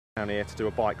Down here to do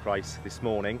a bike race this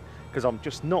morning because I'm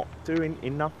just not doing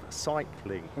enough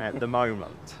cycling at the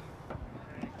moment.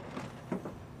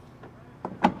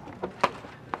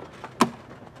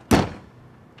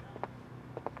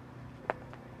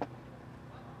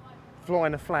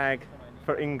 Flying a flag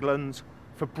for England,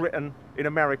 for Britain, in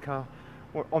America,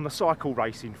 on the cycle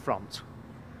racing front.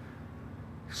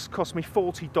 It's cost me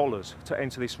 $40 to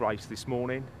enter this race this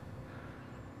morning.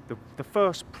 The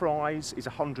first prize is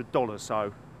 $100, so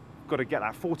I've got to get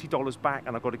that $40 back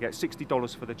and I've got to get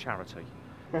 $60 for the charity.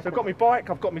 So I've got my bike,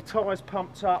 I've got my tyres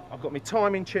pumped up, I've got my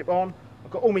timing chip on,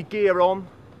 I've got all my gear on.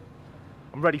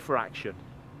 I'm ready for action.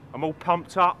 I'm all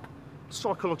pumped up.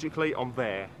 Psychologically, I'm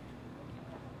there.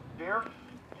 Here.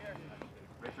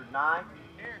 Richard Nye.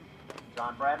 Here.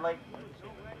 John Bradley.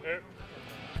 Here.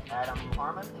 Adam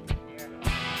Harmon. Here.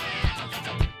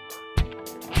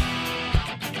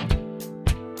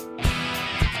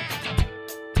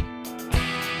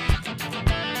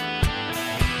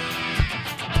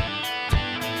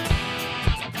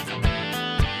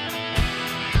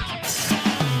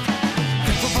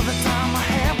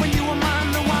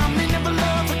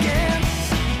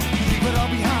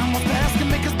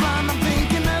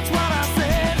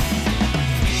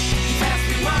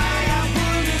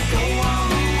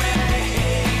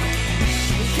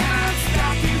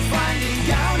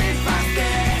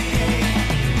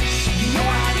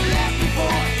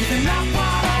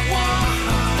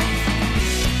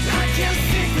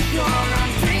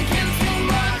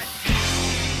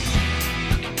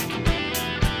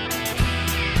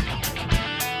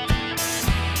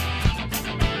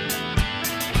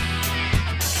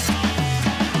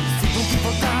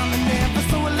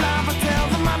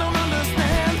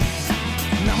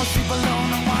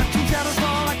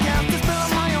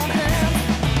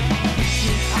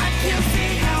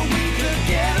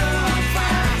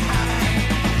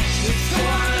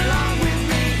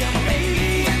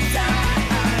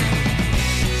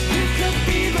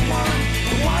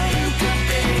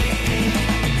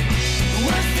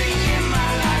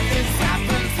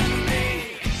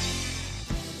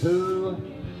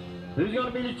 Who's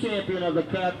going to be the champion of the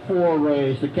Cat 4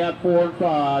 race, the Cat 4 and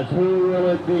 5s? Who will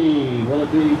it be? Will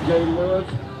it be Jay Lewis?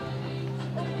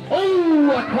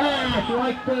 Oh, a crash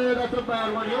right there. That's a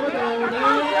bad one. Here we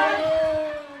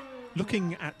go.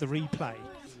 Looking at the replay,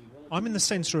 I'm in the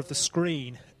centre of the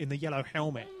screen in the yellow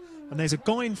helmet, and there's a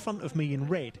guy in front of me in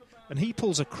red, and he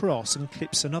pulls across and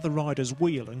clips another rider's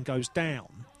wheel and goes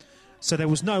down. So there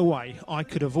was no way I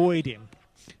could avoid him,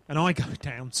 and I go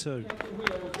down too.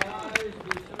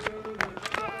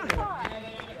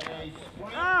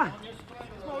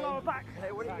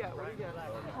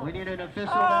 We need an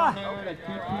official down there to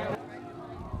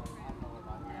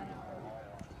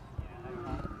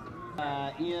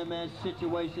keep EMS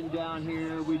situation down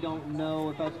here. We don't know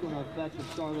if that's going to affect the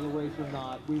start of the race or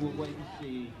not. We will wait and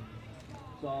see.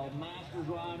 So, Masters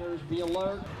riders, be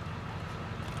alert.